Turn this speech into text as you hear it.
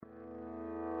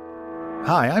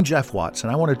Hi, I'm Jeff Watts,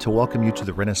 and I wanted to welcome you to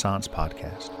the Renaissance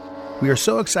Podcast. We are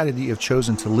so excited that you have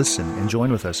chosen to listen and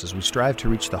join with us as we strive to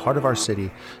reach the heart of our city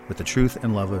with the truth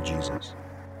and love of Jesus.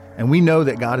 And we know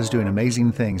that God is doing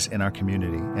amazing things in our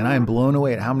community, and I am blown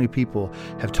away at how many people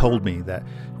have told me that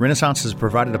Renaissance has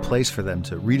provided a place for them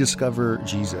to rediscover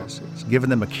Jesus. It's given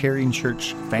them a caring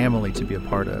church family to be a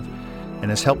part of,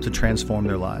 and has helped to transform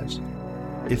their lives.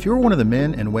 If you're one of the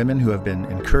men and women who have been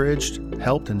encouraged,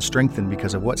 helped, and strengthened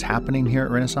because of what's happening here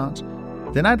at Renaissance,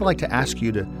 then I'd like to ask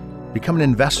you to become an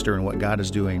investor in what God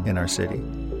is doing in our city.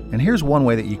 And here's one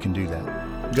way that you can do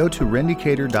that. Go to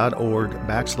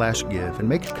rendecatur.org/give and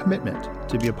make a commitment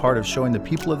to be a part of showing the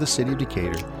people of the city of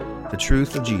Decatur the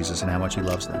truth of Jesus and how much he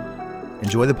loves them.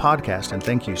 Enjoy the podcast, and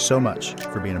thank you so much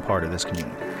for being a part of this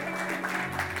community.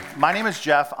 My name is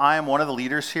Jeff. I am one of the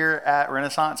leaders here at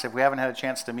Renaissance, if we haven't had a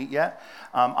chance to meet yet.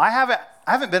 I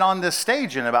haven't been on this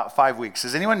stage in about 5 weeks.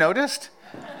 Has anyone noticed?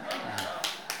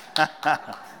 I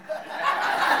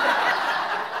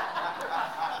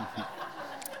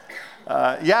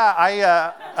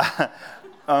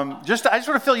just want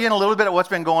to fill you in a little bit of what's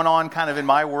been going on kind of in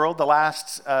my world the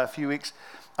last few weeks.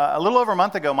 A little over a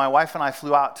month ago, my wife and I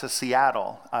flew out to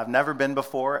Seattle. I've never been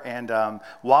before, and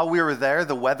while we were there,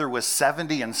 the weather was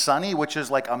 70 and sunny, which is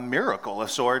like a miracle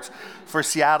of sorts for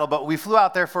Seattle. But we flew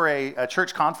out there for a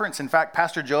church conference. In fact,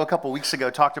 Pastor Joe a couple weeks ago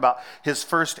talked about his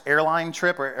first airline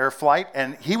trip or air flight,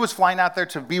 and he was flying out there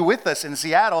to be with us in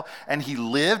Seattle, and he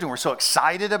lived, and we're so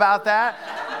excited about that.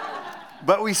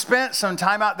 But we spent some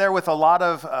time out there with a lot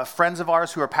of friends of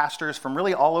ours who are pastors from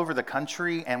really all over the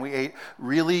country, and we ate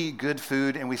really good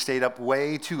food, and we stayed up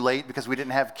way too late because we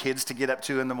didn't have kids to get up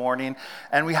to in the morning,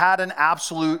 and we had an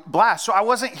absolute blast. So I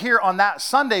wasn't here on that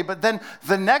Sunday, but then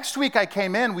the next week I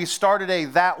came in, we started a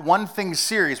That One Thing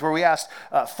series where we asked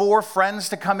 4 friends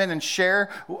to come in and share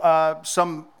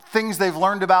some things they've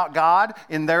learned about God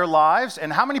in their lives.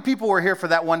 And how many people were here for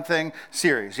That One Thing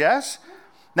series? Yes?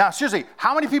 Now, seriously,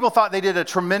 how many people thought they did a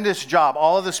tremendous job?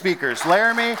 All of the speakers.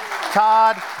 Laramie,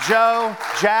 Todd, Joe,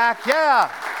 Jack,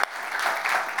 yeah.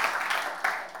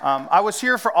 I was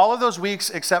here for all of those weeks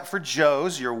except for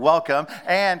Joe's. You're welcome.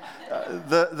 And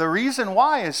the reason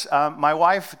why is my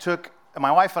wife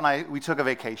and I, we took a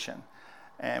vacation.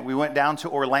 And we went down to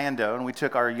Orlando, and we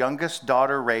took our youngest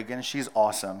daughter, Reagan. She's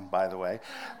awesome, by the way.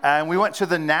 And we went to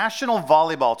the National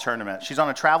Volleyball Tournament. She's on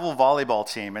a travel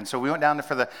volleyball team. And so we went down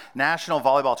for the National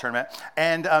Volleyball Tournament.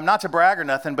 And not to brag or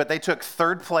nothing, but they took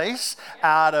 3rd place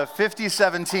out of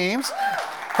 57 teams.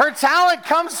 Her talent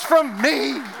comes from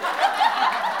me.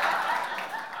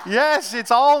 Yes,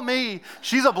 it's all me.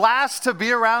 She's a blast to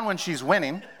be around when she's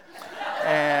winning.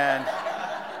 And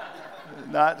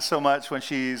not so much when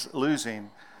she's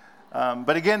losing.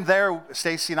 But again, there,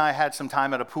 Stacy and I had some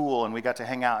time at a pool, and we got to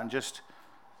hang out and just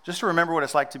to remember what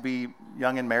it's like to be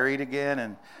young and married again.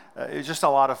 And it was just a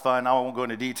lot of fun. I won't go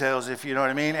into details, if you know what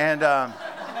I mean. And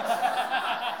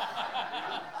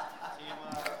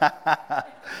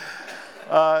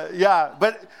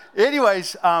but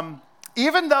anyways,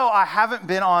 even though I haven't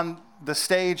been on the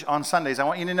stage on Sundays, I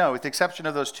want you to know, with the exception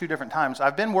of those 2 different times,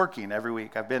 I've been working every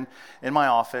week. I've been in my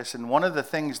office, and one of the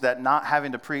things that not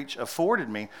having to preach afforded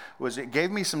me was it gave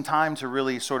me some time to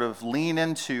really sort of lean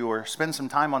into or spend some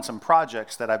time on some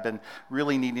projects that I've been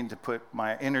really needing to put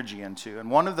my energy into.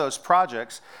 And one of those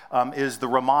projects is the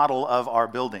remodel of our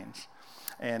buildings.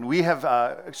 And we have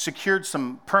secured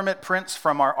some permit prints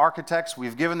from our architects.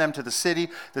 We've given them to the city.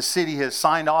 The city has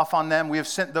signed off on them. We have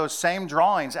sent those same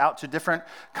drawings out to different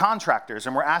contractors,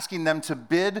 and we're asking them to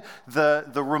bid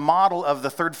the remodel of the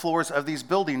 3rd floors of these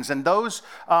buildings. And those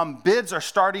bids are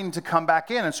starting to come back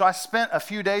in. And so I spent a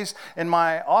few days in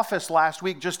my office last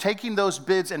week just taking those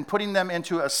bids and putting them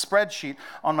into a spreadsheet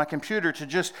on my computer to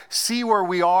just see where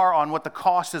we are on what the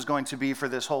cost is going to be for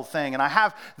this whole thing. And I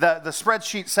have the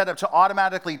spreadsheet set up to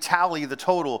automatically tally the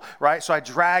total, right? So I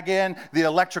drag in the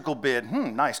electrical bid,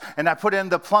 nice, and I put in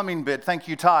the plumbing bid, thank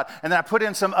you, Todd, and then I put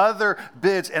in some other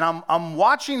bids, and I'm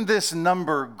watching this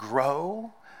number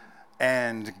grow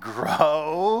and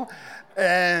grow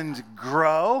and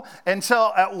grow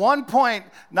until at one point,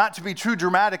 not to be too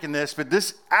dramatic in this, but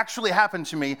this actually happened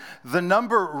to me, the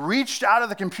number reached out of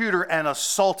the computer and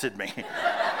assaulted me.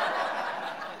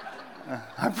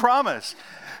 I promise.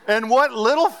 And what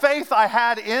little faith I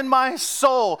had in my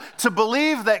soul to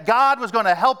believe that God was going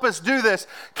to help us do this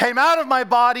came out of my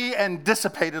body and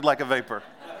dissipated like a vapor.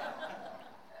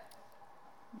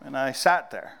 And I sat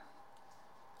there.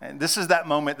 And this is that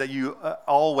moment that you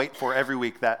all wait for every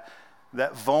week, that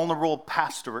vulnerable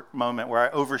pastor moment where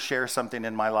I overshare something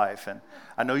in my life. And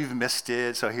I know you've missed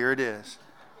it, so here it is.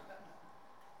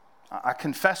 I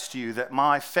confess to you that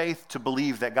my faith to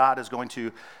believe that God is going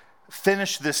to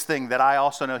finish this thing that I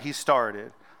also know he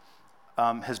started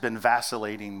has been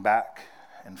vacillating back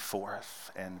and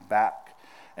forth and back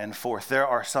and forth. There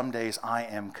are some days I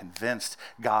am convinced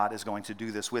God is going to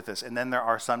do this with us. And then there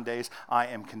are some days I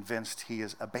am convinced he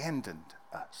has abandoned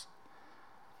us.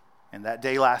 And that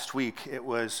day last week, it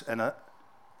was and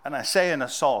I say an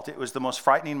assault. It was the most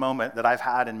frightening moment that I've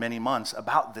had in many months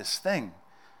about this thing.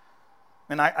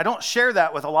 And I don't share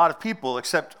that with a lot of people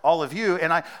except all of you.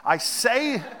 And I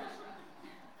say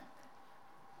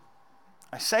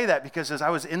that because as I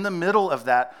was in the middle of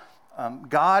that,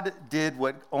 God did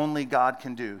what only God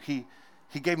can do. He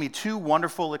gave me two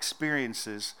wonderful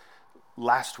experiences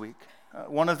last week.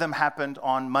 One of them happened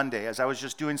on Monday as I was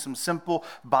just doing some simple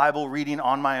Bible reading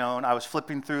on my own. I was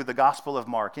flipping through the Gospel of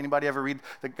Mark. Anybody ever read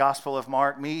the Gospel of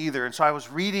Mark? Me either. And so I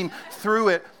was reading through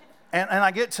it, and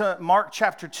I get to Mark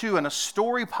chapter 2, and a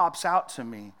story pops out to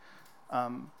me.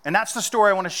 And that's the story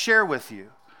I want to share with you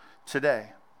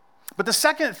today. But the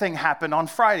second thing happened on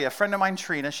Friday. A friend of mine,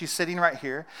 Trina, she's sitting right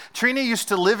here. Trina used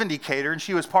to live in Decatur, and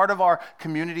she was part of our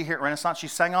community here at Renaissance. She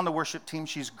sang on the worship team.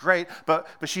 She's great, but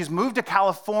she's moved to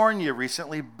California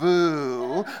recently.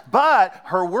 Boo. But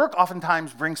her work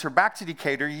oftentimes brings her back to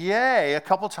Decatur, yay, a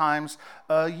couple times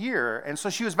a year. And so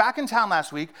she was back in town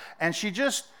last week, and she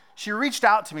reached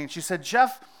out to me, and she said,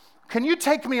 Jeff, can you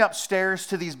take me upstairs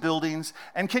to these buildings,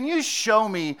 and can you show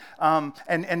me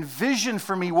and vision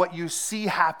for me what you see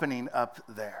happening up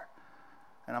there?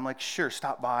 And I'm like, sure,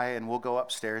 stop by and we'll go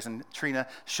upstairs. And Trina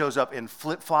shows up in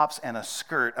flip-flops and a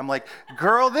skirt. I'm like,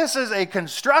 girl, this is a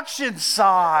construction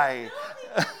site.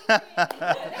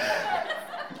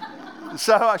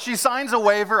 So she signs a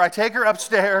waiver. I take her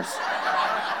upstairs.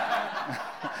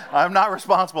 I'm not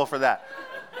responsible for that.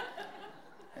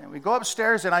 And we go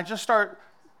upstairs, and I just start...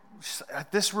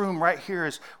 This room right here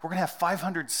we're going to have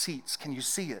 500 seats. Can you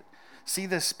see it? See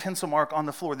this pencil mark on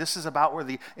the floor? This is about where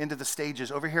the end of the stage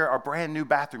is. Over here, our brand new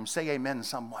bathrooms. Say amen,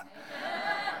 someone.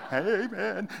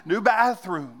 Amen. New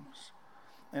bathrooms.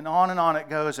 And on it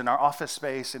goes in our office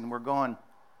space, and we're going.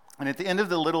 And at the end of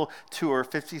the little tour,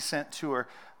 50-cent tour,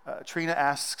 Trina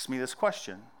asks me this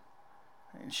question.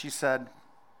 And she said,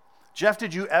 Jeff,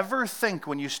 did you ever think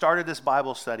when you started this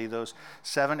Bible study those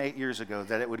 7-8 years ago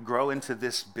that it would grow into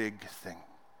this big thing?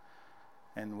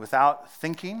 And without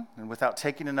thinking and without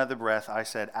taking another breath, I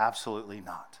said, absolutely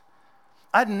not.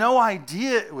 I had no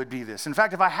idea it would be this. In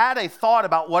fact, if I had a thought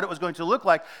about what it was going to look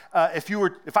like,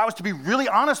 if I was to be really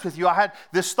honest with you, I had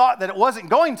this thought that it wasn't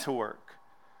going to work.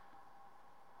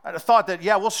 I thought that,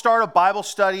 we'll start a Bible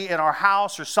study in our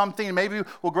house or something, and maybe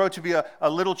we'll grow to be a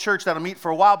little church that'll meet for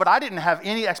a while, but I didn't have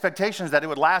any expectations that it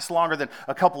would last longer than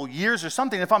a couple years or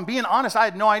something. If I'm being honest, I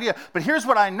had no idea. But here's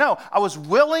what I know. I was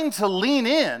willing to lean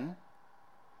in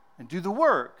and do the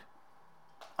work.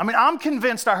 I mean, I'm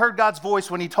convinced I heard God's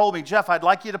voice when he told me, Jeff, I'd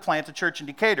like you to plant a church in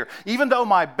Decatur. Even though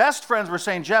my best friends were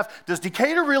saying, Jeff, does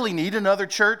Decatur really need another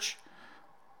church?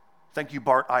 Thank you,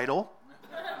 Bart Idle.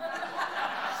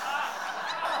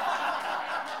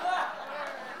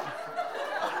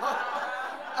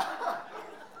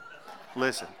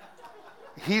 Listen,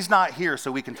 he's not here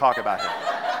so we can talk about him.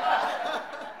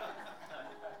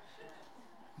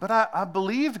 But I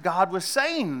believed God was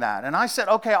saying that. And I said,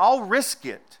 okay, I'll risk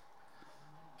it.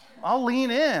 I'll lean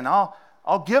in. I'll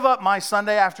give up my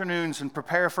Sunday afternoons and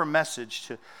prepare for a message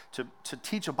to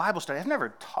teach a Bible study. I've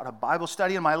never taught a Bible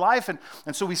study in my life.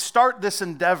 And so we start this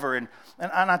endeavor. And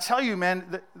I tell you,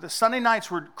 man, the Sunday nights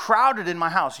were crowded in my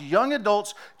house. Young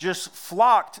adults just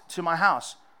flocked to my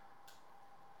house.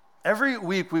 Every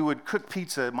week we would cook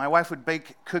pizza. My wife would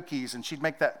bake cookies, and she'd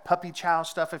make that puppy chow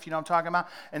stuff, if you know what I'm talking about.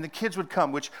 And the kids would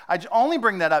come, which I only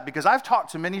bring that up because I've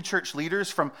talked to many church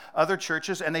leaders from other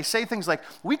churches, and they say things like,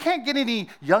 we can't get any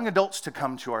young adults to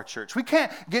come to our church. We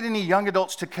can't get any young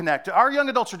adults to connect. Our young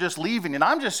adults are just leaving. And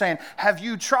I'm just saying, have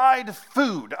you tried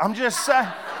food? I'm just saying,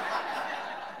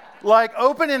 like,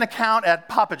 open an account at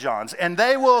Papa John's, and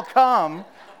they will come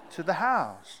to the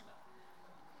house.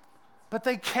 But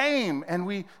they came, and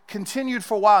we continued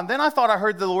for a while. And then I thought I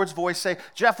heard the Lord's voice say,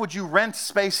 Jeff, would you rent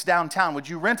space downtown? Would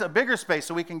you rent a bigger space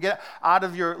so we can get out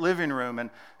of your living room?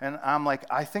 And I'm like,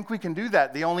 I think we can do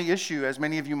that. The only issue, as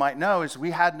many of you might know, is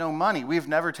we had no money. We've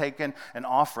never taken an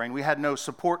offering. We had no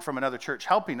support from another church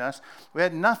helping us. We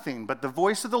had nothing. But the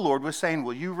voice of the Lord was saying,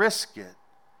 will you risk it?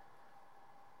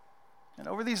 And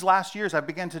over these last years, I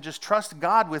began to just trust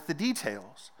God with the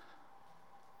details.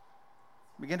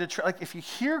 Begin to if you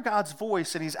hear God's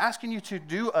voice and he's asking you to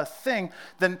do a thing,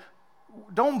 then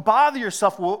don't bother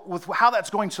yourself with how that's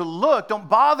going to look. Don't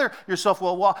bother yourself,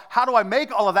 well, how do I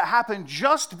make all of that happen?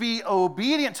 Just be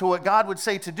obedient to what God would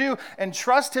say to do and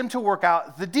trust him to work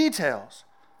out the details.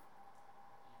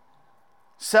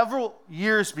 Several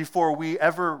years before we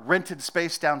ever rented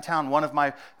space downtown, one of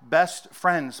my best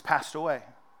friends passed away.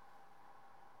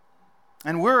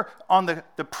 And we're on the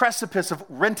precipice of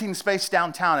renting space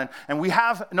downtown, and we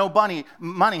have no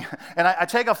money. And I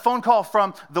take a phone call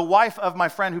from the wife of my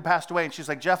friend who passed away, and she's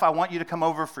like, Jeff, I want you to come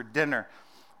over for dinner.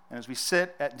 And as we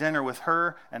sit at dinner with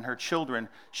her and her children,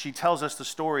 she tells us the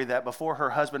story that before her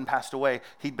husband passed away,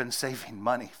 he'd been saving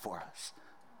money for us.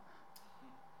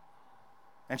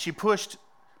 And she pushed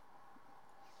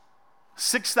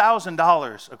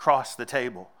 $6,000 across the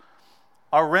table.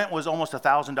 Our rent was almost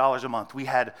 $1,000 a month. We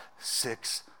had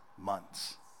 6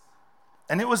 months.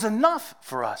 And it was enough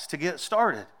for us to get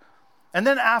started. And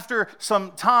then after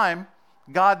some time,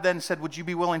 God then said, would you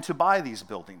be willing to buy these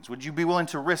buildings? Would you be willing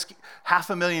to risk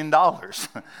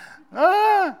 $500,000?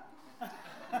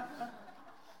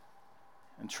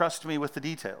 And trust me with the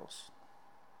details.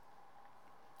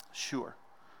 Sure.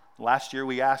 Last year,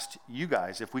 we asked you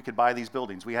guys if we could buy these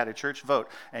buildings. We had a church vote,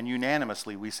 and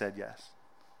unanimously, we said yes.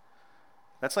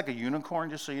 That's like a unicorn,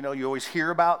 just so you know. You always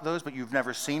hear about those, but you've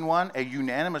never seen one. A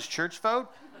unanimous church vote?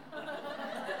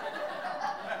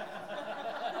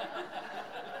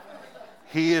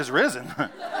 He is risen.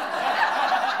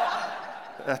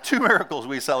 2 miracles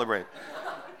we celebrate.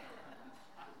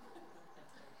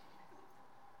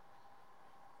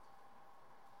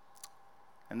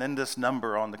 And then this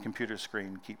number on the computer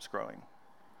screen keeps growing.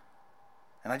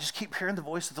 And I just keep hearing the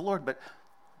voice of the Lord, but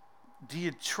do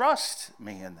you trust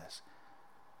me in this?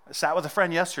 I sat with a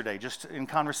friend yesterday just in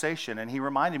conversation, and he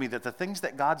reminded me that the things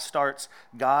that God starts,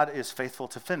 God is faithful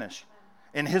to finish.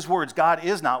 In his words, God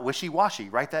is not wishy-washy.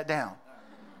 Write that down.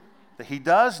 That he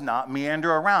does not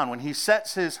meander around. When he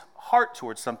sets his heart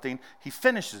towards something, he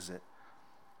finishes it.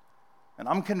 And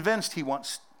I'm convinced he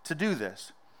wants to do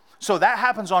this. So that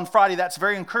happens on Friday. That's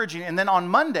very encouraging. And then on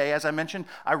Monday, as I mentioned,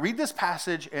 I read this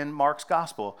passage in Mark's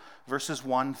Gospel, verses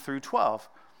 1 through 12.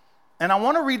 And I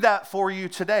want to read that for you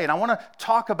today. And I want to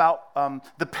talk about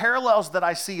the parallels that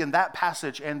I see in that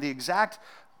passage and the exact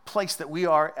place that we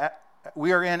are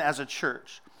in as a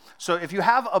church. So if you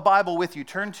have a Bible with you,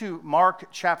 turn to Mark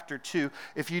chapter 2.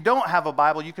 If you don't have a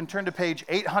Bible, you can turn to page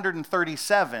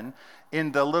 837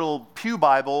 in the little pew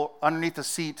Bible underneath the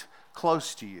seat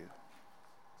close to you.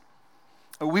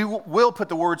 We will put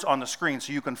the words on the screen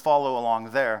so you can follow along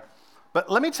there. But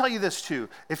let me tell you this too.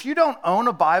 If you don't own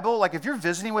a Bible, like if you're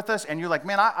visiting with us and you're like,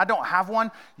 man, I don't have one.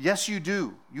 Yes, you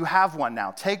do. You have one now.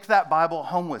 Take that Bible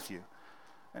home with you.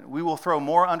 And we will throw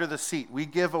more under the seat. We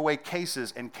give away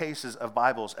cases and cases of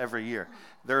Bibles every year.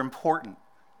 They're important.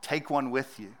 Take one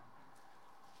with you.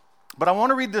 But I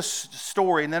want to read this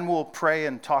story and then we'll pray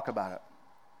and talk about it.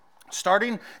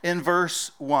 Starting in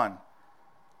verse 1.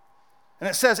 And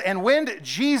it says, and when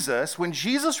Jesus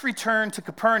returned to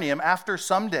Capernaum after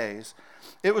some days,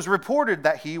 it was reported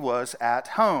that he was at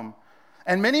home.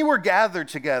 And many were gathered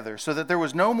together so that there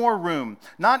was no more room,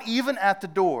 not even at the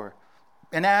door.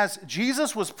 And as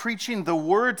Jesus was preaching the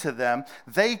word to them,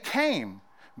 they came,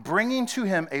 bringing to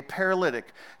him a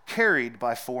paralytic carried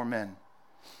by 4 men.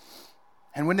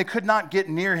 And when they could not get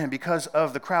near him because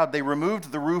of the crowd, they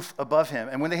removed the roof above him.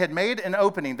 And when they had made an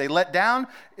opening, they let down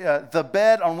the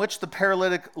bed on which the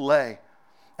paralytic lay.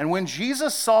 And when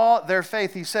Jesus saw their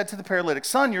faith, he said to the paralytic,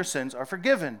 son, your sins are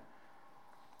forgiven.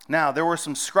 Now, there were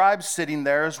some scribes sitting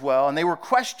there as well, and they were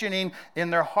questioning in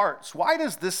their hearts, why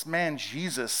does this man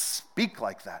Jesus speak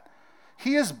like that?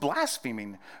 He is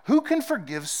blaspheming. Who can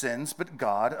forgive sins but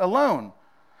God alone?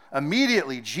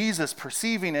 Immediately, Jesus,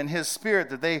 perceiving in his spirit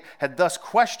that they had thus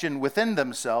questioned within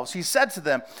themselves, he said to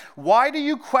them, why do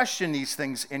you question these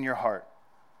things in your heart?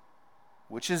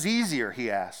 Which is easier, he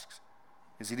asks.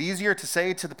 Is it easier to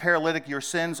say to the paralytic, your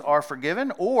sins are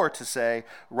forgiven, or to say,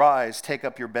 rise, take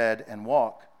up your bed and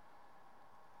walk?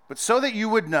 But so that you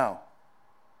would know,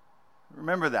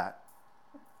 remember that,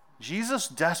 Jesus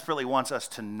desperately wants us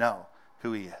to know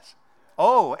who he is.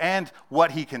 Oh, and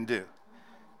what he can do.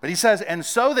 But he says, and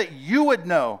so that you would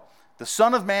know the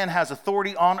Son of Man has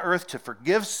authority on earth to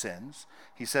forgive sins,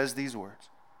 he says these words.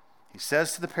 He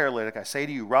says to the paralytic, I say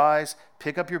to you, rise,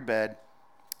 pick up your bed,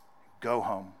 go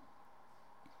home.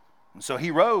 And so he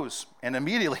rose and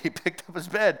immediately he picked up his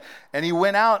bed and he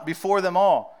went out before them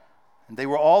all. And they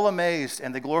were all amazed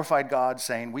and they glorified God,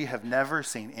 saying, we have never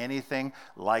seen anything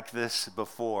like this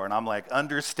before. And I'm like,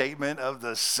 understatement of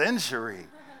the century.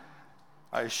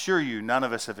 I assure you, none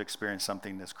of us have experienced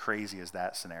something as crazy as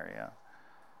that scenario.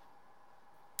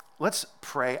 let's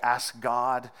pray, ask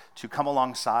God to come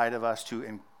alongside of us,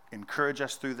 to encourage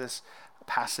us through this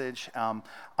passage. I'm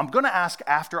going to ask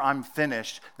after I'm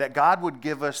finished that God would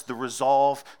give us the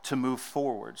resolve to move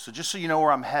forward. So just so you know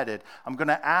where I'm headed, I'm going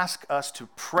to ask us to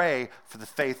pray for the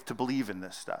faith to believe in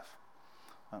this stuff.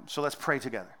 So let's pray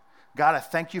together. God, I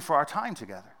thank you for our time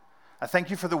together. I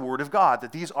thank you for the word of God,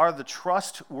 that these are the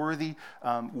trustworthy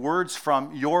words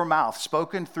from your mouth,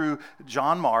 spoken through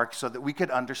John Mark so that we could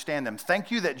understand them.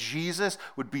 Thank you that Jesus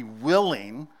would be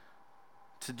willing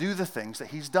to do the things that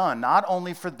he's done, not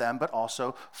only for them, but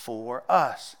also for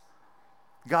us.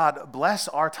 God, bless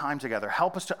our time together.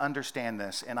 Help us to understand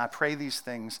this. And I pray these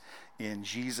things in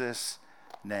Jesus'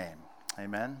 name.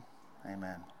 Amen.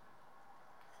 Amen.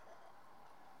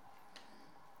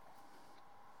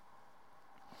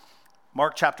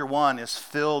 Mark chapter 1 is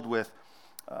filled with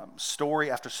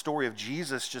story after story of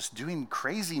Jesus just doing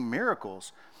crazy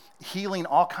miracles, healing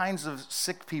all kinds of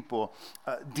sick people,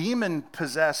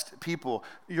 demon-possessed people,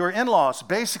 your in-laws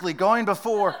basically going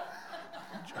before,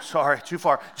 sorry, too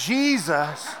far,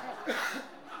 Jesus.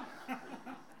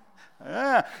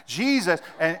 Jesus,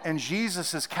 and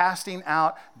Jesus is casting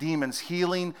out demons,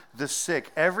 healing the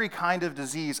sick, every kind of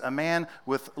disease. A man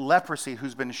with leprosy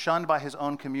who's been shunned by his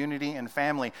own community and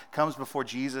family comes before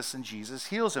Jesus, and Jesus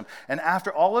heals him. And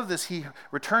after all of this, he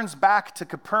returns back to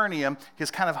Capernaum,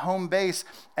 his kind of home base,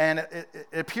 and it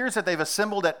appears that they've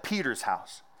assembled at Peter's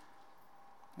house.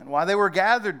 And while they were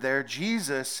gathered there,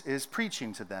 Jesus is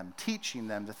preaching to them, teaching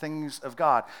them the things of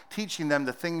God, teaching them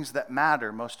the things that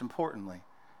matter most importantly.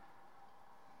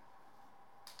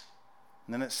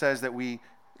 And then it says that we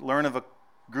learn of a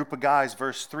group of guys,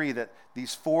 verse 3, that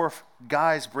these 4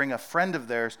 guys bring a friend of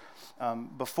theirs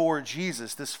before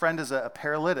Jesus. This friend is a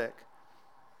paralytic.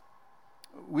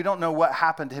 We don't know what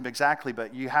happened to him exactly,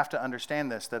 but you have to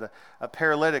understand this, that a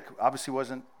paralytic obviously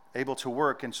wasn't able to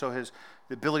work, and so the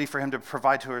ability for him to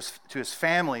provide to his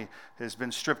family has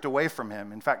been stripped away from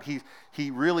him. In fact,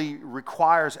 he really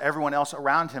requires everyone else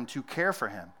around him to care for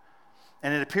him.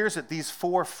 And it appears that these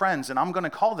 4 friends, and I'm going to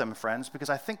call them friends because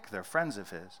I think they're friends of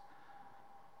his,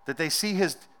 that they see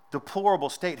his deplorable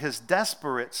state, his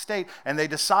desperate state, and they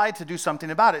decide to do something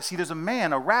about it. See, there's a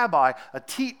man, a rabbi, a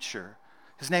teacher.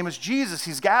 His name is Jesus.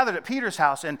 He's gathered at Peter's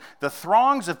house, and the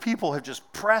throngs of people have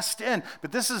just pressed in.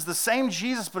 But this is the same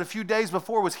Jesus, but a few days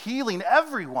before was healing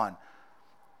everyone.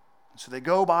 So they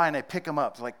go by and they pick him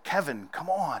up. They're like, Kevin,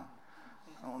 come on.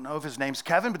 I don't know if his name's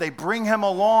Kevin, but they bring him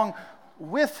along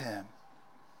with him.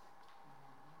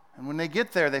 And when they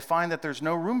get there, they find that there's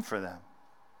no room for them.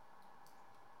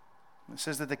 It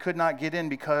says that they could not get in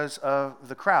because of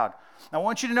the crowd. Now, I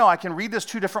want you to know I can read this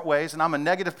 2 different ways, and I'm a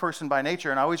negative person by nature,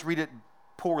 and I always read it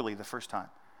poorly the first time.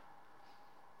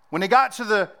 When they got to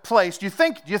the place, do you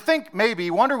think maybe,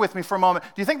 wonder with me for a moment,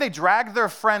 do you think they dragged their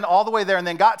friend all the way there and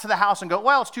then got to the house and go,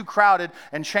 well, it's too crowded,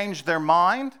 and changed their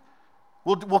mind?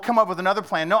 We'll come up with another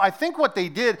plan. No, I think what they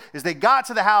did is they got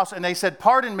to the house and they said,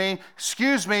 pardon me,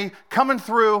 excuse me, coming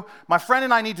through. My friend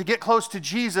and I need to get close to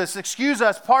Jesus. Excuse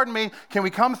us, pardon me, can we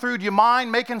come through? Do you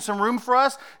mind making some room for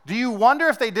us? Do you wonder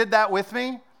if they did that with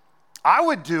me? I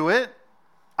would do it.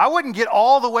 I wouldn't get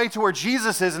all the way to where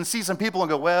Jesus is and see some people and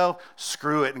go, well,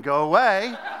 screw it and go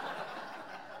away.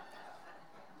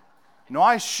 No,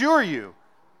 I assure you,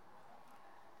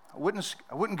 I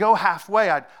wouldn't go halfway.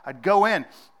 I'd go in.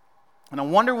 And I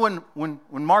wonder when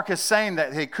Mark is saying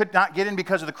that they could not get in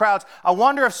because of the crowds, I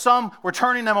wonder if some were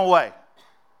turning them away.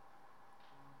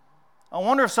 I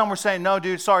wonder if some were saying, no,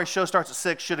 dude, sorry, show starts at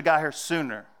 6, should have got here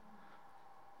sooner.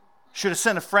 Should have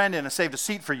sent a friend in and saved a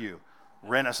seat for you.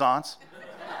 Renaissance.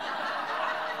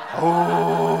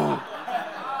 Oh.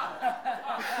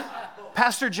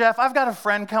 Pastor Jeff, I've got a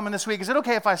friend coming this week. Is it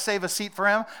okay if I save a seat for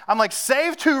him? I'm like,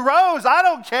 save 2 rows. I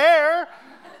don't care.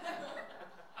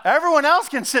 Everyone else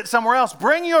can sit somewhere else.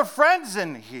 Bring your friends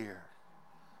in here.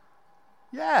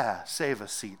 Yeah, save a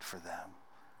seat for them.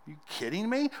 Are you kidding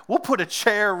me? We'll put a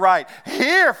chair right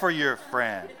here for your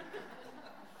friend.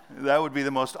 That would be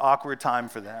the most awkward time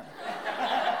for them.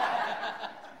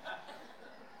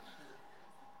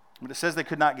 But it says they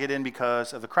could not get in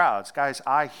because of the crowds. Guys,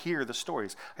 I hear the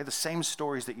stories. I hear the same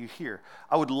stories that you hear.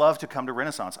 I would love to come to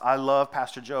Renaissance. I love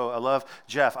Pastor Joe. I love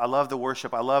Jeff. I love the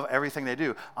worship. I love everything they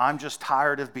do. I'm just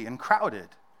tired of being crowded.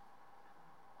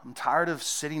 I'm tired of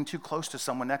sitting too close to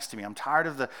someone next to me. I'm tired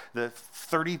of the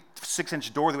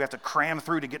 36-inch door that we have to cram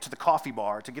through to get to the coffee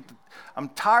bar. I'm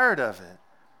tired of it.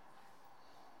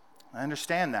 I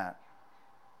understand that.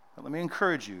 But let me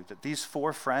encourage you that these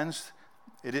 4 friends,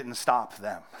 it didn't stop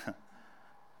them.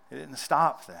 It didn't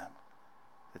stop them.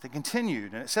 That they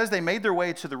continued. And it says they made their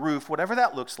way to the roof, whatever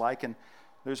that looks like. And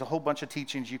There's a whole bunch of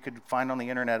teachings you could find on the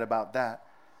internet about that.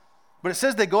 But it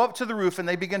says they go up to the roof and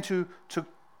they begin to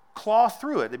claw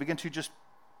through it. They begin to just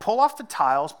pull off the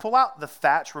tiles, pull out the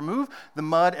thatch, remove the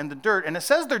mud and the dirt. And it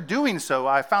says they're doing so,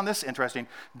 I found this interesting,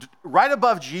 right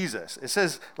above Jesus. It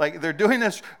says like they're doing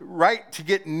this right to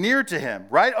get near to him,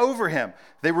 right over him.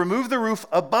 They remove the roof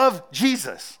above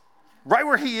Jesus, right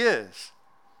where he is.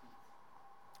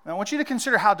 Now I want you to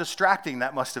consider how distracting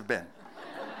that must have been.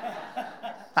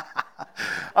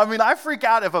 I mean, I freak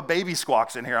out if a baby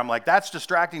squawks in here. I'm like, that's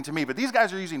distracting to me. But these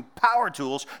guys are using power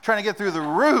tools trying to get through the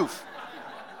roof.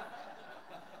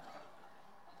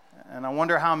 And I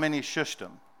wonder how many shushed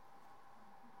him.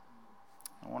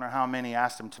 I wonder how many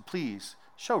asked him to please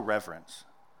show reverence.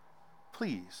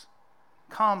 Please,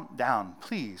 calm down.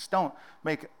 Please, don't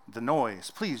make the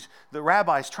noise. Please, the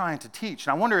rabbi's trying to teach.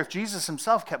 And I wonder if Jesus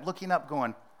himself kept looking up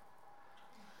going,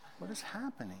 what is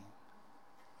happening?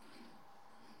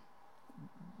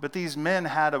 But these men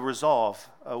had a resolve,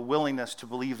 a willingness to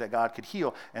believe that God could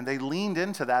heal, and they leaned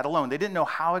into that alone. They didn't know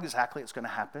how exactly it's going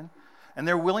to happen, and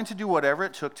they're willing to do whatever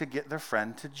it took to get their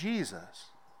friend to Jesus.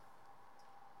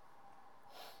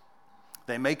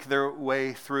 They make their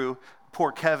way through.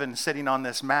 Poor Kevin sitting on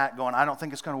this mat going, I don't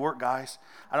think it's going to work, guys.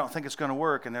 I don't think it's going to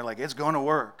work. And they're like, it's going to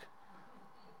work.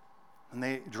 And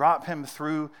they drop him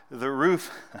through the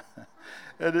roof.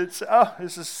 And it's,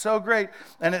 this is so great.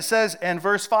 And it says in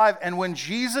verse 5, and when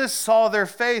Jesus saw their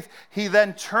faith, he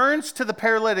then turns to the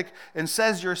paralytic and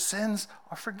says, your sins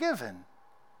are forgiven.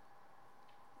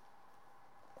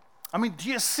 I mean, do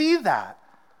you see that?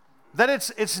 That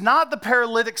it's not the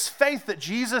paralytic's faith that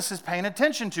Jesus is paying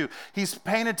attention to. He's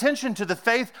paying attention to the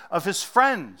faith of his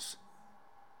friends,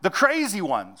 the crazy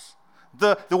ones,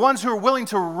 the ones who are willing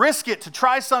to risk it, to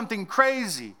try something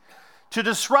crazy, to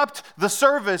disrupt the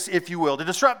service, if you will, to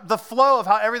disrupt the flow of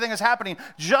how everything is happening,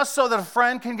 just so that a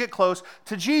friend can get close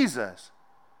to Jesus.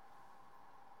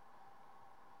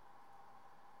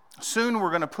 Soon we're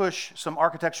going to push some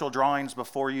architectural drawings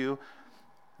before you,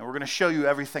 and we're going to show you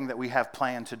everything that we have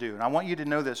planned to do. And I want you to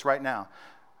know this right now.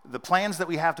 The plans that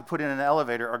we have to put in an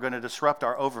elevator are going to disrupt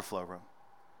our overflow room.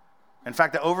 In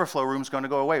fact, the overflow room is going to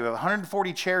go away. We have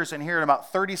 140 chairs in here and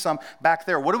about 30-some back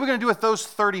there. What are we going to do with those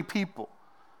 30 people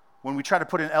when we try to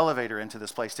put an elevator into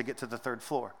this place to get to the third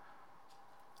floor?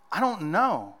 I don't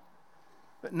know.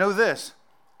 But know this,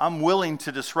 I'm willing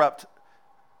to disrupt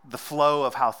the flow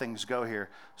of how things go here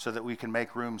so that we can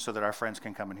make room so that our friends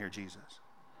can come and hear Jesus.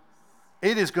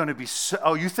 It is going to be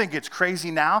so, you think it's crazy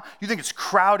now? You think it's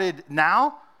crowded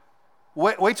now?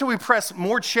 Wait till we press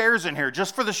more chairs in here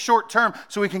just for the short term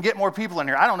so we can get more people in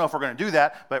here. I don't know if we're going to do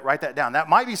that, but write that down. That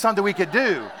might be something we could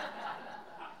do.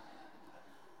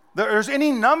 There's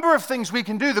any number of things we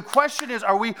can do. The question is,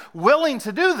 are we willing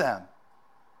to do them?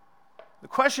 The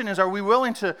question is, are we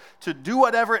willing to do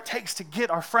whatever it takes to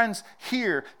get our friends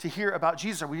here to hear about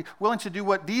Jesus? Are we willing to do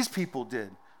what these people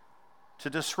did? To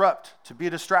disrupt, to be a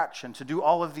distraction, to do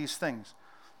all of these things.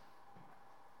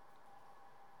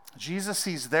 Jesus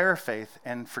sees their faith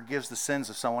and forgives the sins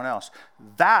of someone else.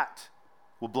 That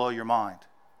will blow your mind.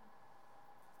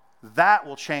 That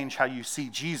will change how you see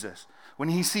Jesus. When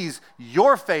he sees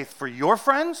your faith for your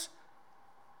friends,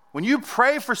 when you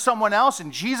pray for someone else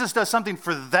and Jesus does something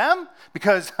for them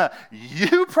because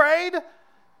you prayed,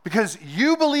 because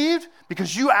you believed,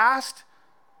 because you asked,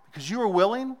 because you were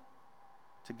willing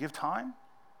to give time,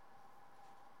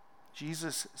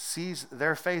 Jesus sees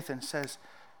their faith and says,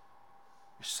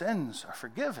 your sins are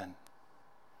forgiven.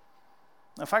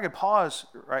 Now, if I could pause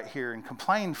right here and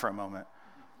complain for a moment.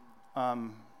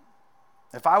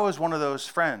 If I was one of those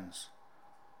friends,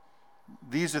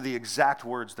 these are the exact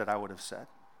words that I would have said.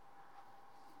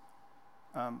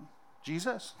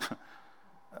 Jesus,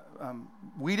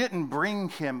 we didn't bring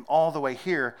him all the way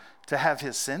here to have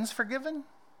his sins forgiven.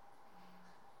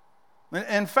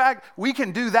 In fact, we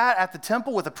can do that at the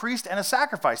temple with a priest and a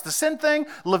sacrifice. The sin thing,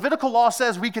 Levitical law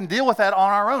says we can deal with that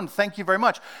on our own. Thank you very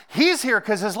much. He's here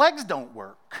because his legs don't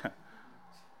work.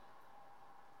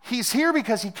 He's here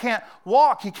because he can't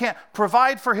walk. He can't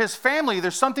provide for his family.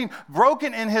 There's something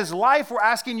broken in his life. We're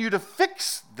asking you to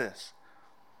fix this.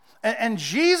 And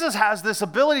Jesus has this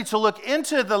ability to look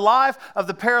into the life of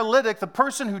the paralytic, the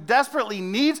person who desperately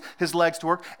needs his legs to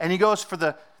work, and he goes for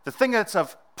the thing that's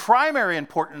of primary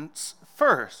importance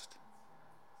first.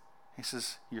 He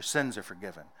says, your sins are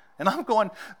forgiven. And I'm going,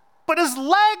 but his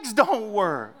legs don't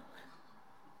work.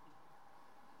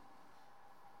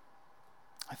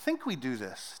 I think we do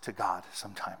this to God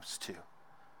sometimes too.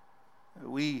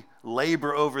 We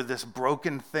labor over this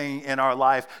broken thing in our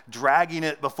life, dragging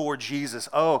it before Jesus.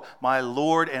 Oh, my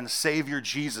Lord and Savior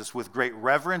Jesus, with great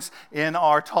reverence in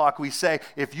our talk, we say,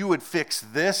 if you would fix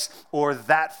this or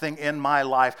that thing in my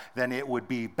life, then it would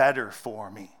be better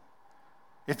for me.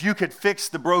 If you could fix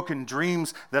the broken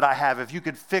dreams that I have, if you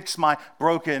could fix my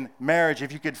broken marriage,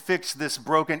 if you could fix this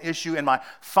broken issue in my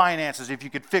finances, if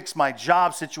you could fix my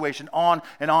job situation, on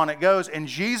it goes. And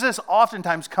Jesus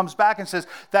oftentimes comes back and says,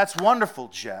 that's wonderful,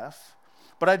 Jeff,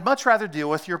 but I'd much rather deal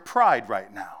with your pride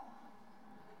right now.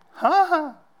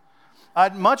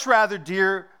 I'd much rather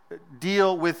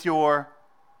deal with your,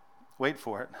 wait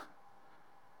for it,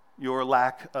 your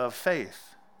lack of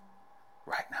faith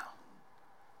right now.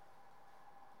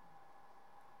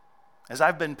 As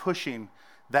I've been pushing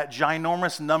that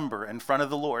ginormous number in front of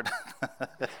the Lord,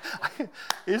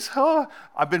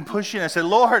 I've been pushing. I said,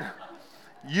 Lord,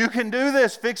 you can do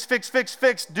this. Fix,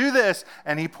 do this.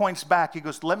 And he points back. He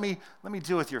goes, let me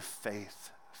deal with your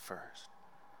faith first.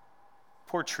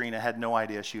 Poor Trina had no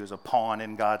idea she was a pawn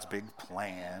in God's big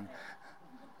plan.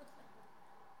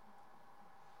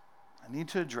 I need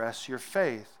to address your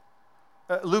faith.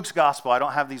 Luke's gospel, I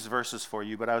don't have these verses for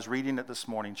you, but I was reading it this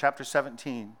morning, chapter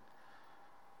 17.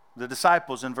 The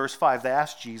disciples in verse 5, they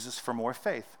ask Jesus for more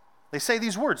faith. They say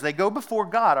these words. They go before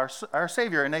God, our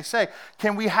Savior, and they say,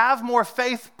 can we have more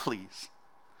faith, please?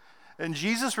 And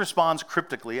Jesus responds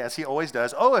cryptically, as he always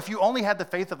does, oh, if you only had the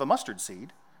faith of a mustard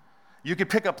seed, you could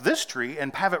pick up this tree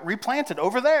and have it replanted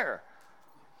over there.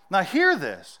 Now hear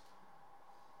this.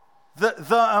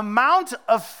 The amount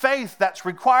of faith that's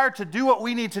required to do what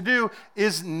we need to do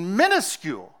is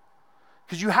minuscule.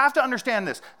 Because you have to understand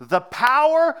this. The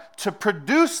power to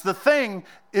produce the thing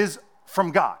is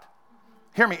from God.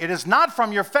 Hear me. It is not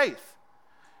from your faith.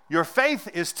 Your faith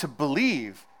is to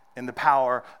believe in the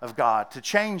power of God to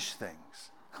change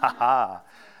things. Ha ha.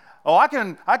 Oh,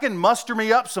 I can muster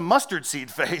me up some mustard seed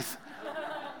faith.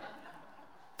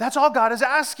 That's all God is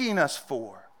asking us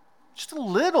for. Just a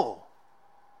little.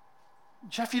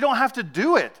 Jeff, you don't have to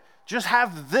do it. Just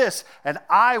have this and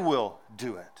I will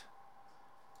do it.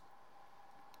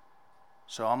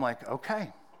 So I'm like,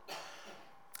 okay,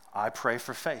 I pray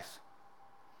for faith.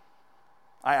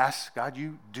 I ask, God,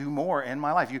 you do more in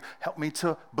my life. You help me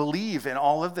to believe in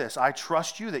all of this. I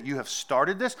trust you that you have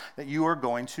started this, that you are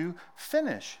going to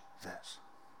finish this.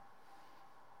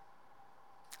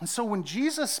 And so when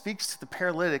Jesus speaks to the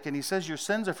paralytic and he says your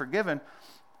sins are forgiven,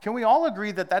 can we all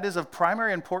agree that that is of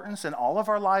primary importance in all of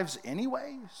our lives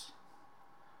anyways?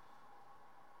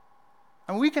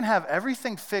 And we can have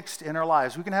everything fixed in our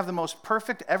lives. We can have the most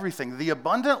perfect everything, the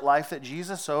abundant life that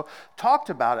Jesus so talked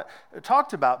about.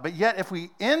 But yet, if we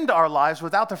end our lives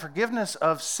without the forgiveness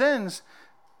of sins,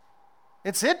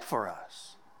 it's it for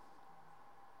us.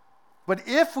 But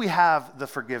if we have the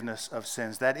forgiveness of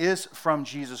sins that is from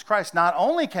Jesus Christ, not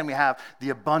only can we have the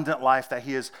abundant life that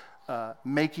he is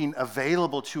making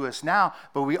available to us now,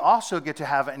 but we also get to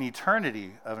have an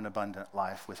eternity of an abundant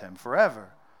life with him forever.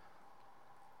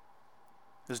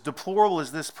 As deplorable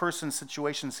as this person's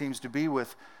situation seems to be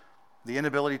with the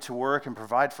inability to work and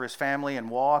provide for his family and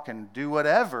walk and do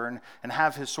whatever and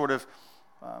have his sort of,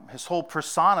 his whole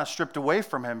persona stripped away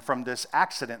from him from this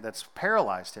accident that's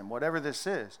paralyzed him, whatever this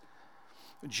is,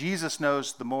 Jesus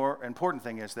knows the more important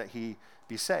thing is that he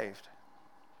be saved.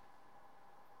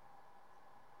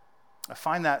 I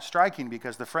find that striking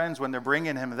because the friends, when they're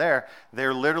bringing him there,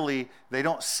 they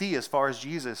don't see as far as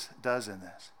Jesus does in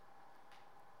this.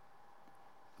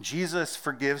 Jesus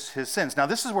forgives his sins. Now,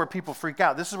 this is where people freak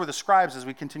out. This is where the scribes, as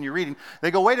we continue reading,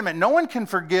 they go, wait a minute, no one can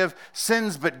forgive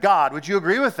sins but God. Would you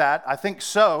agree with that? I think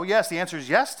so. Yes, the answer is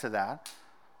yes to that.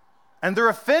 And they're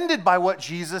offended by what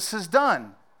Jesus has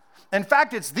done. In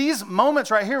fact, it's these moments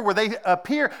right here where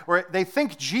they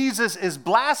think Jesus is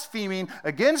blaspheming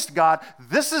against God.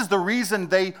 This is the reason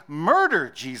they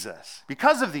murder Jesus,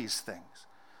 because of these things.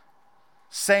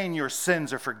 Saying your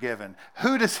sins are forgiven.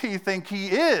 Who does he think he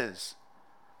is?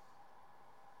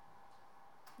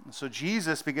 And so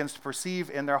Jesus begins to perceive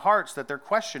in their hearts that they're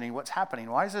questioning what's happening.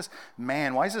 Why is this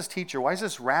man, why is this teacher, why is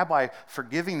this rabbi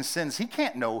forgiving sins? He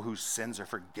can't know whose sins are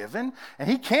forgiven, and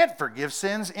he can't forgive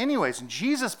sins anyways. And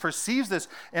Jesus perceives this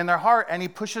in their heart, and he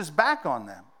pushes back on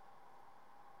them.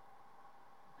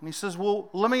 And he says, well,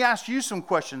 let me ask you some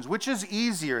questions. Which is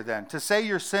easier then, to say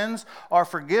your sins are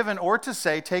forgiven or to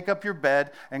say take up your bed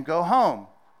and go home?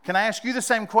 Can I ask you the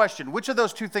same question? Which of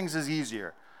those two things is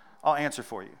easier? I'll answer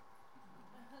for you.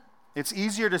 It's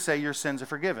easier to say your sins are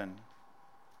forgiven.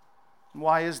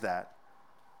 Why is that?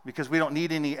 Because we don't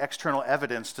need any external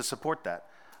evidence to support that.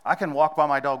 I can walk by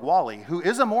my dog Wally, who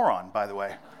is a moron, by the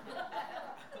way.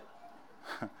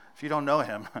 If you don't know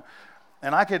him,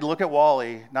 And I could look at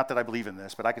Wally, not that I believe in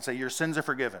this, but I could say, your sins are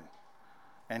forgiven.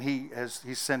 And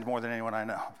he's sinned more than anyone I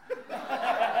know.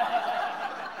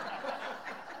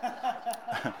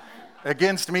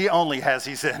 Against me only has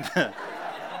he sinned.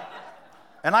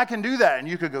 And I can do that. And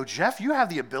you could go, Jeff, you have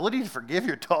the ability to forgive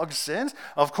your dog's sins?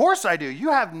 Of course I do. You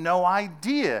have no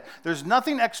idea. There's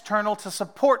nothing external to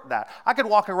support that. I could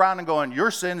walk around and go,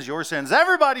 your sins, your sins.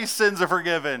 Everybody's sins are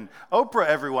forgiven. Oprah,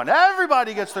 everyone.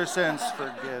 Everybody gets their sins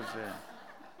forgiven.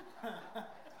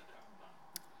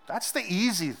 That's the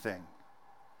easy thing.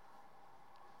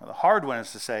 Now, the hard one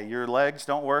is to say, your legs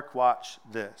don't work, watch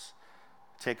this.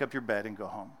 Take up your bed and go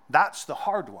home. That's the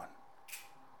hard one.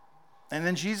 And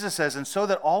then Jesus says, and so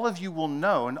that all of you will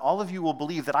know and all of you will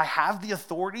believe that I have the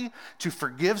authority to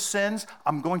forgive sins,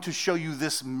 I'm going to show you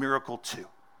this miracle too.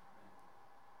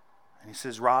 And he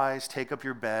says, rise, take up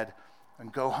your bed,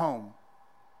 and go home.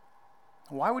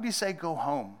 Why would he say go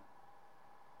home?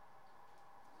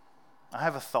 I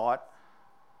have a thought.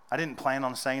 I didn't plan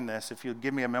on saying this. If you'd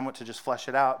give me a moment to just flesh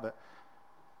it out, but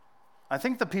I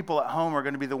think the people at home are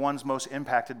going to be the ones most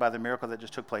impacted by the miracle that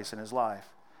just took place in his life.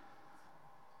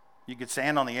 You could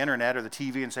stand on the internet or the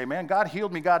TV and say, man, God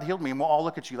healed me, and we'll all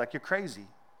look at you like you're crazy.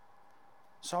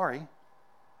 Sorry.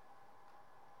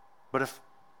 But if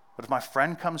my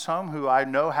friend comes home who I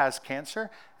know has cancer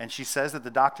and she says that the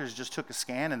doctors just took a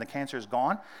scan and the cancer is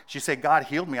gone, she said, God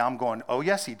healed me, I'm going, oh,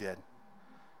 yes, he did.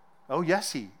 Oh,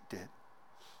 yes, he did.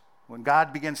 When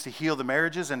God begins to heal the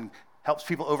marriages and helps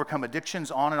people overcome addictions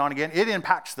on and on again, it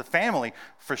impacts the family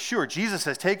for sure. Jesus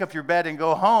says, take up your bed and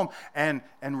go home and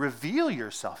reveal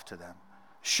yourself to them.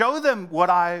 Show them what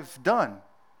I've done.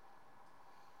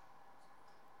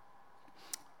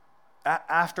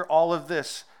 After all of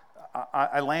this,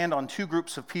 I land on two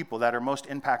groups of people that are most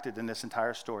impacted in this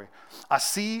entire story. I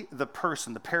see the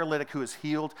person, the paralytic who is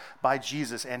healed by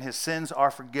Jesus and his sins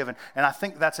are forgiven. And I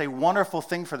think that's a wonderful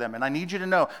thing for them. And I need you to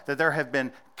know that there have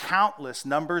been countless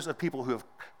numbers of people who have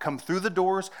come through the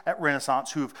doors at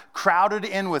Renaissance, who've crowded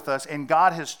in with us, and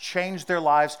God has changed their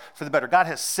lives for the better. God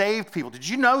has saved people. Did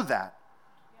you know that?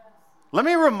 Yes. Let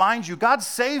me remind you, God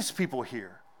saves people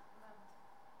here.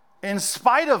 In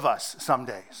spite of us some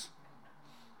days.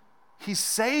 He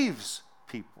saves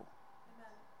people.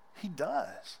 He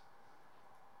does.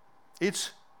 It's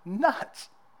nuts.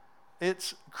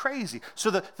 It's crazy.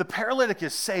 So the paralytic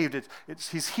is saved.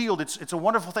 He's healed. It's a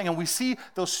wonderful thing. And we see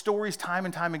those stories time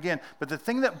and time again. But the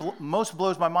thing that most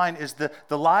blows my mind is the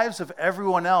lives of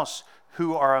everyone else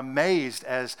who are amazed,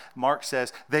 as Mark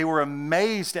says. They were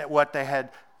amazed at what they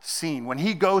had seen. When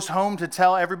he goes home to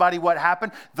tell everybody what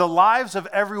happened, the lives of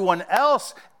everyone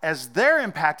else, as they're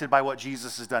impacted by what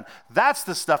Jesus has done, that's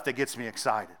the stuff that gets me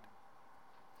excited.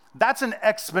 That's an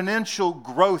exponential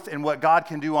growth in what God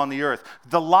can do on the earth.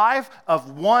 The life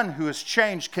of one who is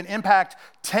changed can impact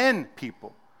 10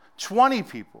 people, 20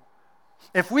 people.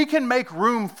 If we can make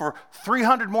room for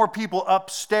 300 more people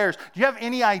upstairs, do you have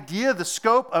any idea the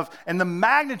scope of and the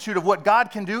magnitude of what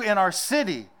God can do in our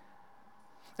city?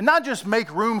 And not just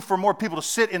make room for more people to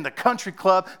sit in the country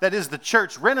club that is the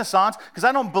church Renaissance, because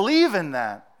I don't believe in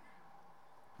that.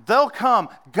 They'll come.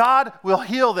 God will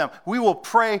heal them. We will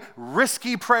pray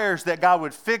risky prayers that God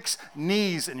would fix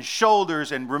knees and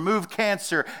shoulders and remove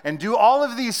cancer and do all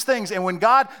of these things. And when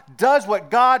God does what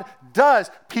God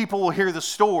does, people will hear the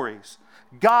stories.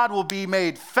 God will be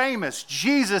made famous.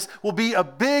 Jesus will be a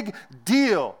big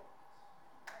deal.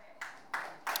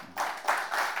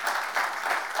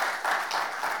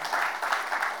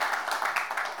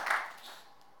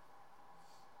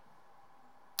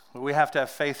 But we have to have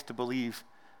faith to believe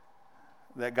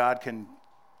that God can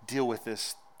deal with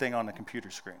this thing on the computer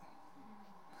screen.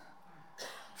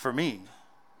 For me,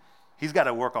 he's got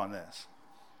to work on this.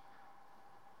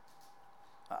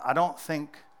 I don't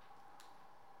think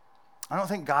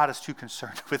God is too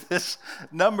concerned with this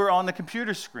number on the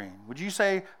computer screen. Would you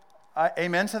say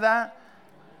amen to that?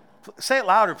 Say it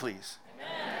louder, please.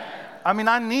 Amen. I mean,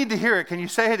 I need to hear it. Can you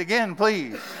say it again,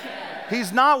 please? Amen.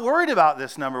 He's not worried about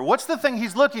this number. What's the thing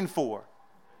he's looking for?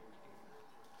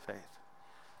 Faith.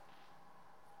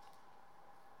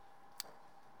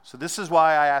 So this is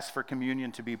why I asked for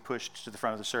communion to be pushed to the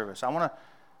front of the service. I want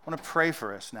to pray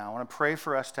for us now. I want to pray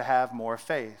for us to have more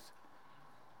faith.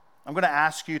 I'm going to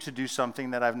ask you to do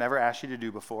something that I've never asked you to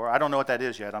do before. I don't know what that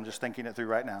is yet. I'm just thinking it through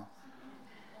right now.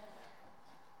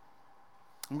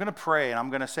 I'm going to pray and I'm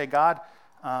going to say, God,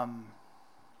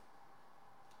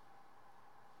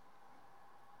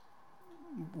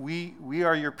 we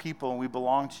are your people and we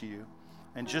belong to you.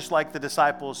 And just like the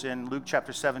disciples in Luke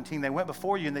chapter 17, they went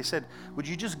before you and they said, would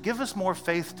you just give us more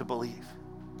faith to believe?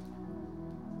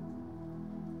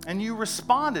 And you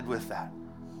responded with that.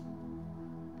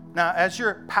 Now, as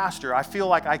your pastor, I feel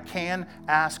like I can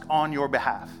ask on your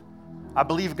behalf. I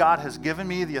believe God has given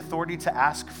me the authority to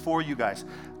ask for you guys.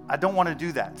 I don't want to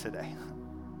do that today.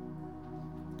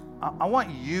 I want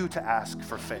you to ask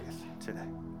for faith today.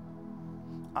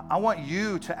 I want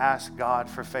you to ask God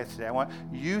for faith today. I want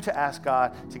you to ask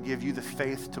God to give you the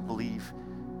faith to believe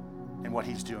in what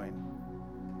he's doing.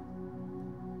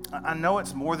 I know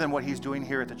it's more than what he's doing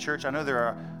here at the church. I know there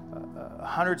are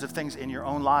hundreds of things in your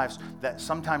own lives that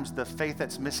sometimes the faith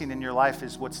that's missing in your life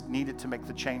is what's needed to make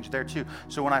the change there too.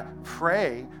 So when I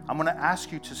pray, I'm going to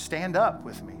ask you to stand up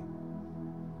with me.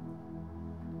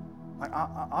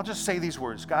 I'll just say these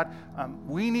words. God,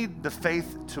 we need the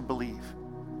faith to believe.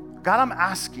 God, I'm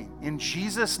asking in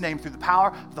Jesus' name through the power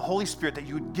of the Holy Spirit that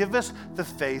you would give us the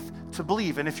faith to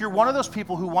believe. And if you're one of those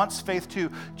people who wants faith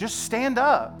too, just stand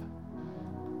up.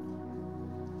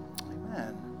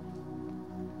 Amen.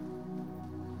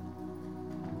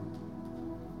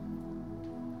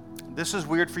 This is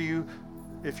weird for you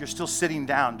if you're still sitting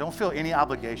down. Don't feel any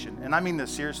obligation. And I mean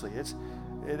this seriously.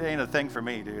 It ain't a thing for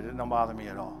me, dude. It don't bother me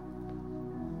at all.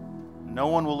 No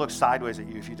one will look sideways at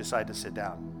you if you decide to sit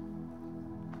down.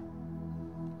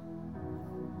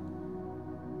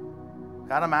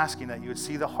 God, I'm asking that you would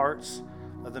see the hearts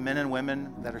of the men and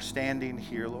women that are standing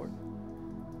here, Lord.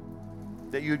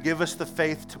 That you would give us the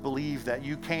faith to believe that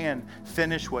you can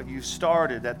finish what you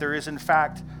started, that there is, in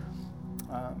fact,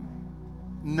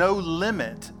 no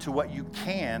limit to what you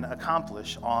can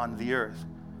accomplish on the earth.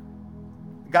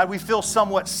 God, we feel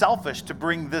somewhat selfish to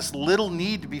bring this little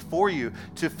need before you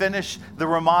to finish the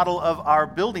remodel of our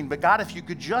building. But God, if you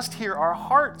could just hear our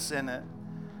hearts in it,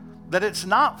 that it's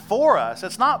not for us,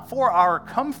 it's not for our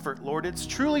comfort, Lord, it's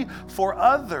truly for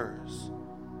others.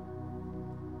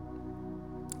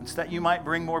 It's that you might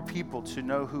bring more people to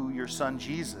know who your son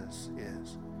Jesus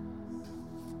is.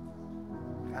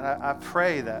 God, I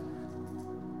pray that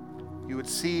you would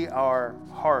see our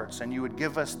hearts and you would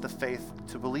give us the faith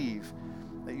to believe,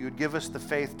 that you would give us the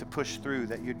faith to push through,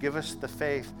 that you'd give us the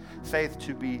faith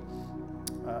to be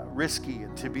risky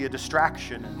and to be a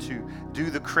distraction and to do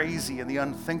the crazy and the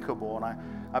unthinkable. And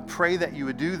I pray that you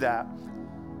would do that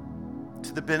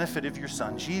to the benefit of your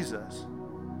son, Jesus.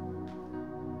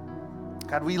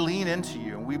 God, we lean into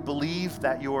you and we believe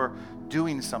that you're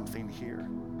doing something here.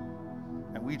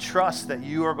 And we trust that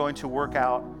you are going to work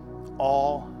out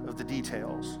all of the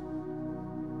details.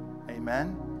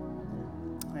 Amen.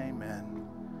 Amen.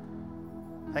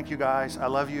 Thank you, guys. I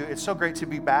love you. It's so great to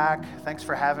be back. Thanks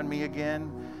for having me again.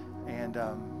 And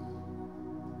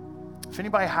if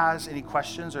anybody has any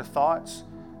questions or thoughts,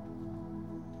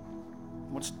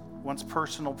 wants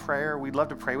personal prayer, we'd love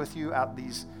to pray with you out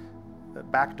these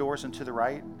back doors and to the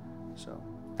right. So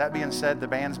that being said, the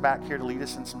band's back here to lead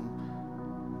us in some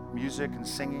music and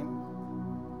singing.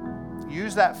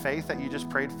 Use that faith that you just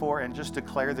prayed for and just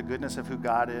declare the goodness of who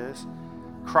God is.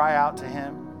 Cry out to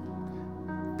him.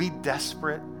 Be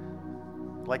desperate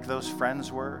like those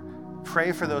friends were.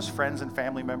 Pray for those friends and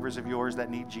family members of yours that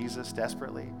need Jesus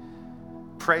desperately.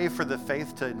 Pray for the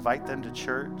faith to invite them to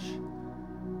church.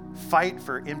 Fight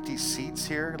for empty seats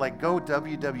here. Like, go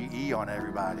WWE on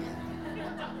everybody.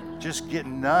 Just get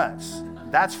nuts.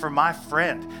 That's for my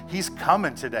friend. He's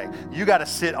coming today. You got to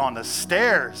sit on the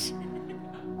stairs.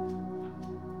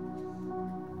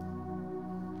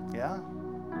 Yeah?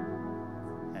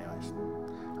 Anyways,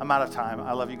 I'm out of time.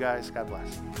 I love you guys. God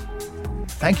bless.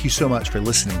 Thank you so much for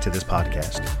listening to this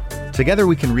podcast. Together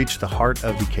we can reach the heart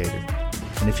of Decatur.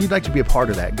 And if you'd like to be a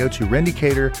part of that, go to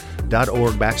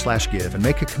rendecatur.org/give and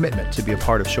make a commitment to be a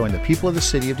part of showing the people of the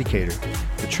city of Decatur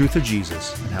the truth of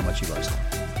Jesus and how much he loves them.